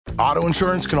Auto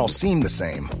insurance can all seem the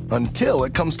same until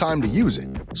it comes time to use it.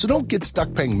 So don't get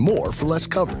stuck paying more for less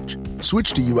coverage.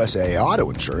 Switch to USAA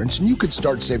Auto Insurance and you could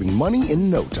start saving money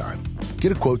in no time.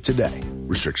 Get a quote today.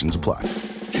 Restrictions apply.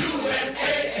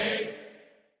 USAA.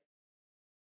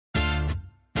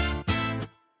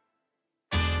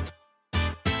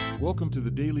 Welcome to the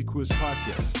Daily Quiz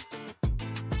Podcast.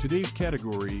 Today's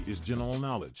category is general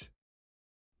knowledge.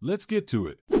 Let's get to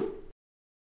it.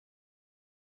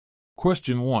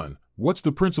 Question 1. What's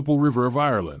the principal river of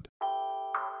Ireland?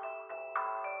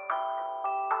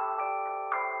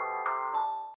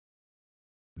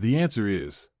 The answer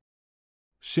is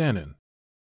Shannon.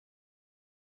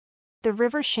 The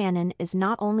River Shannon is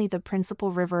not only the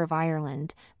principal river of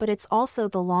Ireland, but it's also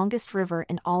the longest river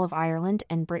in all of Ireland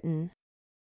and Britain.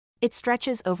 It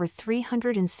stretches over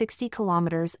 360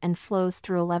 kilometers and flows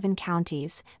through 11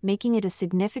 counties, making it a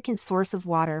significant source of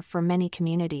water for many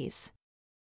communities.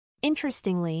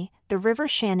 Interestingly, the River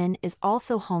Shannon is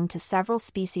also home to several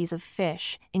species of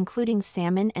fish, including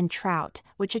salmon and trout,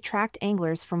 which attract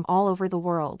anglers from all over the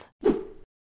world.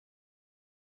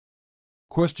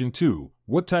 Question 2.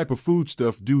 What type of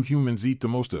foodstuff do humans eat the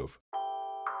most of?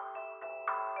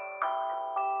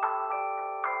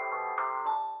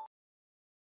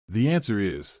 The answer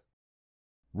is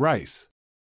rice.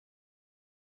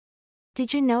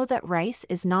 Did you know that rice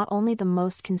is not only the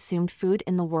most consumed food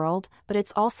in the world, but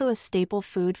it's also a staple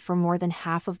food for more than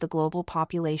half of the global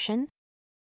population?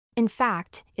 In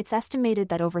fact, it's estimated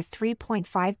that over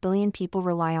 3.5 billion people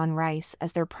rely on rice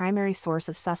as their primary source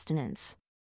of sustenance.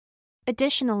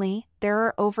 Additionally, there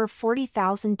are over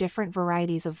 40,000 different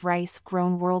varieties of rice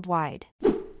grown worldwide.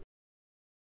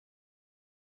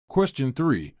 Question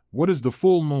 3. What is the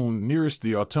full moon nearest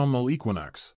the autumnal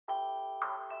equinox?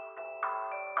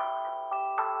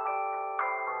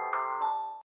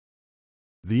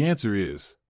 The answer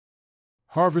is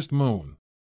harvest moon.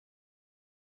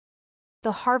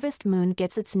 The harvest moon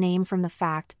gets its name from the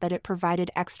fact that it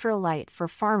provided extra light for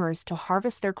farmers to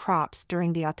harvest their crops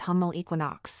during the autumnal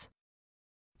equinox.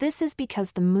 This is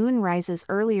because the moon rises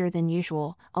earlier than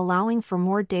usual, allowing for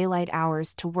more daylight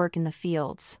hours to work in the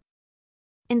fields.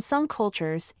 In some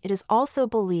cultures, it is also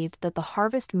believed that the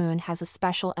harvest moon has a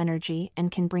special energy and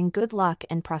can bring good luck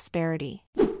and prosperity.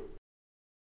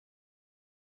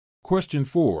 Question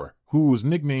 4. Who was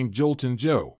nicknamed Joltin'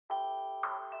 Joe?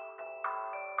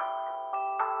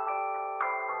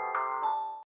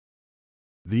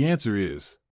 The answer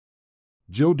is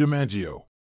Joe DiMaggio.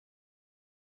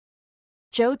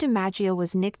 Joe DiMaggio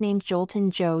was nicknamed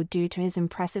Joltin' Joe due to his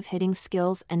impressive hitting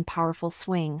skills and powerful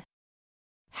swing.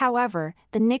 However,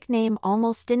 the nickname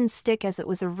almost didn't stick as it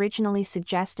was originally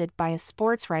suggested by a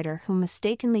sports writer who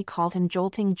mistakenly called him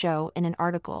Jolting Joe in an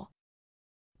article.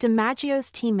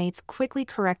 DiMaggio's teammates quickly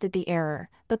corrected the error,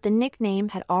 but the nickname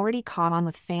had already caught on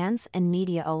with fans and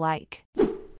media alike.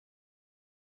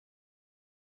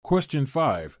 Question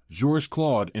 5. Georges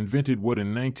Claude invented what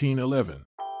in 1911?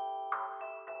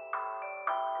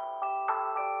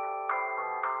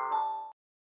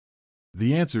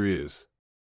 The answer is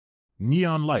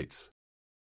neon lights.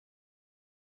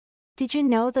 Did you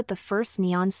know that the first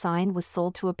neon sign was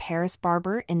sold to a Paris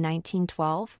barber in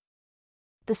 1912?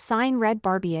 The sign read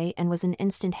Barbier and was an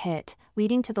instant hit,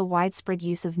 leading to the widespread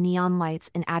use of neon lights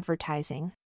in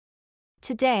advertising.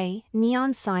 Today,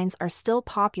 neon signs are still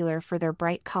popular for their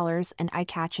bright colors and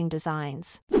eye-catching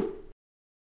designs.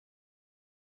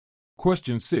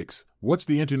 Question 6. What's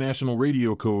the international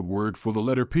radio code word for the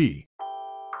letter P?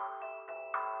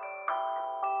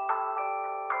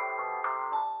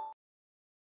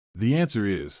 The answer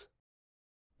is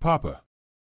Papa.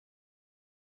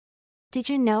 Did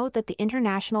you know that the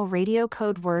international radio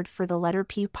code word for the letter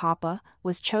P, Papa,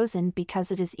 was chosen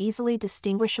because it is easily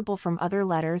distinguishable from other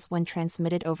letters when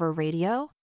transmitted over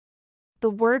radio? The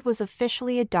word was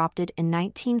officially adopted in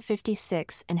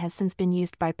 1956 and has since been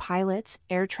used by pilots,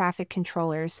 air traffic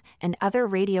controllers, and other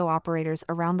radio operators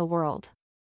around the world.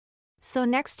 So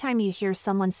next time you hear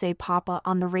someone say Papa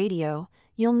on the radio,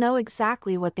 you'll know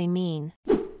exactly what they mean.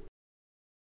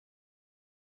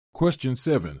 Question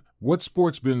 7. What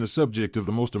sport's been the subject of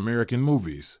the most American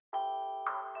movies?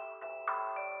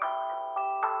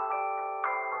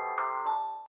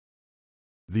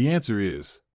 The answer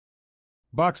is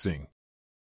boxing.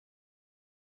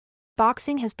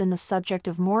 Boxing has been the subject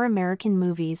of more American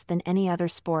movies than any other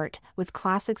sport, with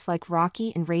classics like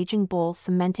Rocky and Raging Bull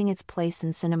cementing its place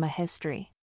in cinema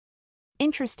history.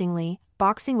 Interestingly,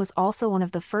 boxing was also one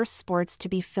of the first sports to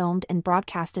be filmed and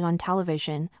broadcasted on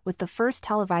television, with the first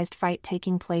televised fight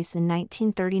taking place in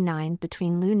 1939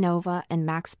 between Lou Nova and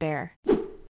Max Baer.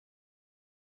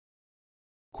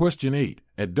 Question 8.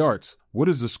 At darts, what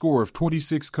is the score of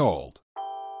 26 called?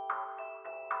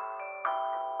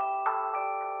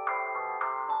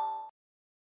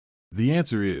 The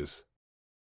answer is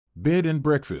bed and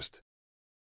breakfast.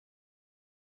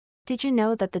 Did you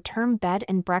know that the term bed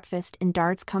and breakfast in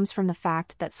darts comes from the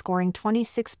fact that scoring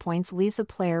 26 points leaves a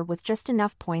player with just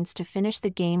enough points to finish the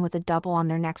game with a double on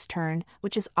their next turn,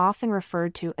 which is often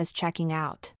referred to as checking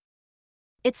out.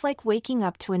 It's like waking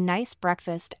up to a nice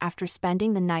breakfast after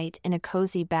spending the night in a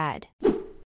cozy bed.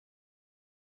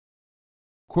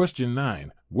 Question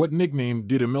 9. What nickname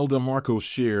did Imelda Marcos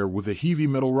share with a heavy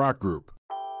metal rock group?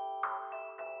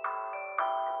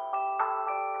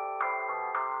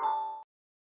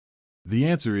 The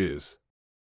answer is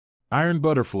Iron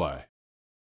Butterfly.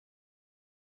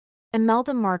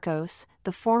 Imelda Marcos,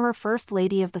 the former First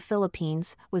Lady of the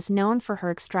Philippines, was known for her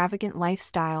extravagant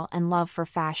lifestyle and love for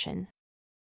fashion.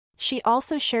 She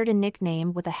also shared a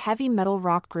nickname with a heavy metal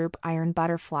rock group, Iron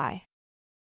Butterfly.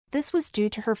 This was due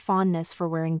to her fondness for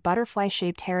wearing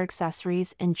butterfly-shaped hair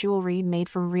accessories and jewelry made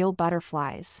from real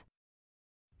butterflies.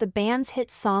 The band's hit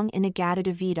song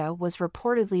In-A-Gadda-Da-Vida was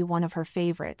reportedly one of her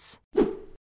favorites.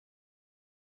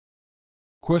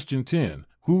 Question 10.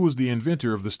 Who was the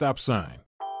inventor of the stop sign?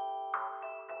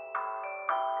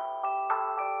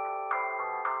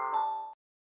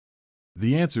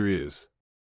 The answer is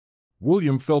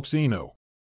William Phelps Eno.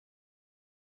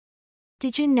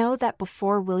 Did you know that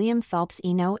before William Phelps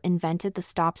Eno invented the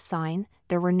stop sign,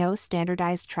 there were no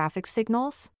standardized traffic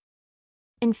signals?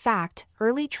 In fact,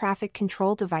 early traffic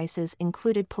control devices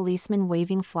included policemen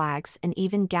waving flags and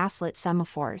even gaslit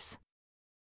semaphores.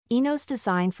 Eno's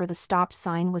design for the stop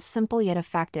sign was simple yet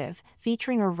effective,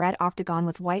 featuring a red octagon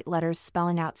with white letters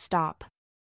spelling out stop.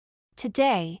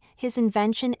 Today, his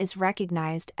invention is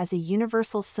recognized as a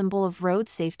universal symbol of road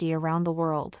safety around the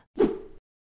world.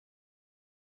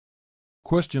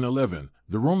 Question 11.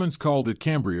 The Romans called it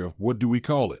Cambria. What do we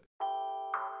call it?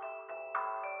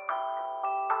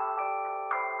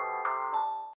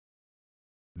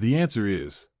 The answer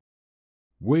is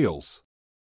Wales.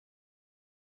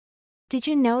 Did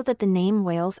you know that the name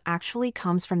Wales actually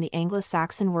comes from the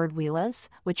Anglo-Saxon word Wales,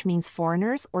 which means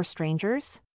foreigners or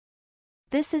strangers?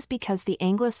 This is because the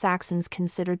Anglo-Saxons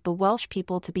considered the Welsh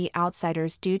people to be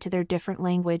outsiders due to their different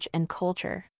language and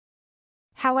culture.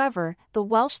 However, the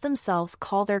Welsh themselves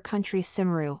call their country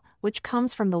Cymru, which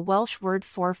comes from the Welsh word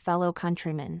for fellow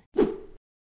countrymen.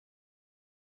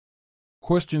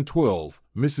 Question 12.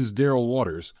 Mrs. Daryl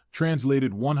Waters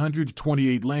translated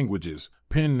 128 languages.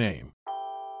 Pen name.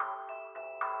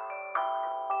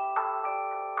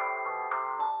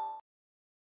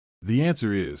 The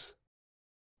answer is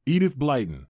Edith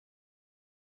Blyton.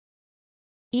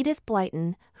 Edith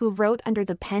Blyton, who wrote under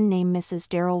the pen name Mrs.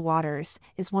 Daryl Waters,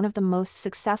 is one of the most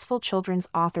successful children's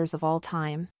authors of all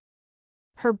time.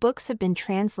 Her books have been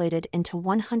translated into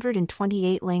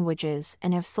 128 languages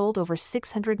and have sold over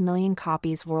 600 million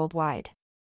copies worldwide.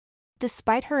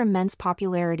 Despite her immense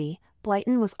popularity,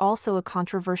 Blyton was also a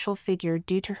controversial figure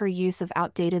due to her use of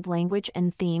outdated language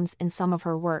and themes in some of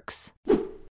her works.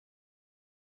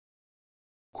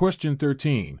 Question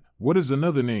 13. What is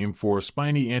another name for a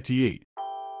spiny anteate?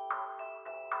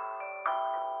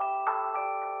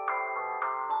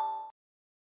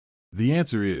 The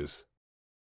answer is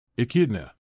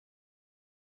Echidna.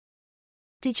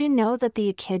 Did you know that the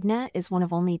echidna is one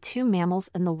of only 2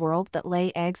 mammals in the world that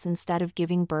lay eggs instead of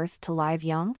giving birth to live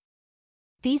young?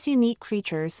 These unique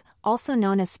creatures, also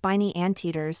known as spiny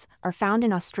anteaters, are found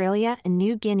in Australia and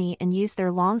New Guinea and use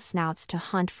their long snouts to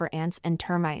hunt for ants and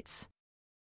termites.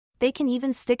 They can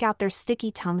even stick out their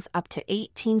sticky tongues up to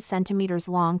 18 centimeters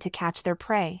long to catch their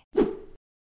prey.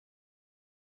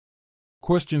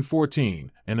 Question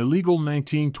 14. An illegal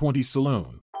 1920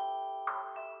 saloon.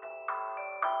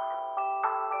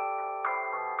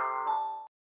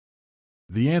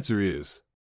 The answer is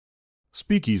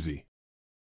Speakeasy.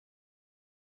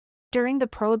 During the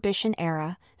Prohibition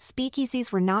era,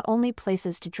 speakeasies were not only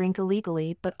places to drink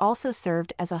illegally but also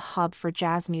served as a hub for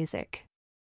jazz music.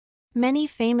 Many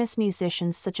famous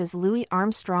musicians such as Louis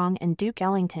Armstrong and Duke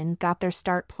Ellington got their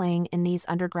start playing in these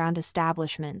underground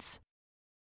establishments.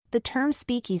 The term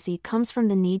speakeasy comes from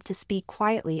the need to speak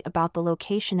quietly about the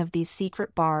location of these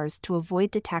secret bars to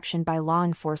avoid detection by law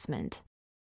enforcement.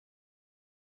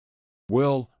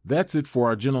 Well, that's it for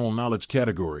our general knowledge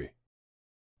category.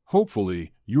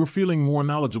 Hopefully, you're feeling more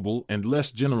knowledgeable and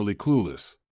less generally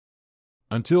clueless.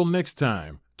 Until next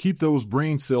time, keep those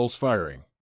brain cells firing.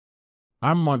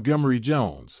 I'm Montgomery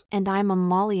Jones. And I'm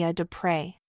Amalia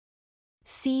Dupre.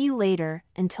 See you later,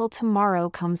 until tomorrow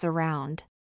comes around.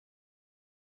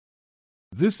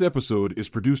 This episode is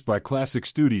produced by Classic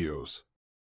Studios.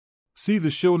 See the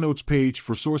show notes page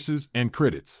for sources and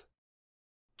credits.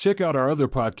 Check out our other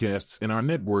podcasts in our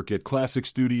network at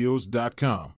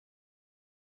classicstudios.com.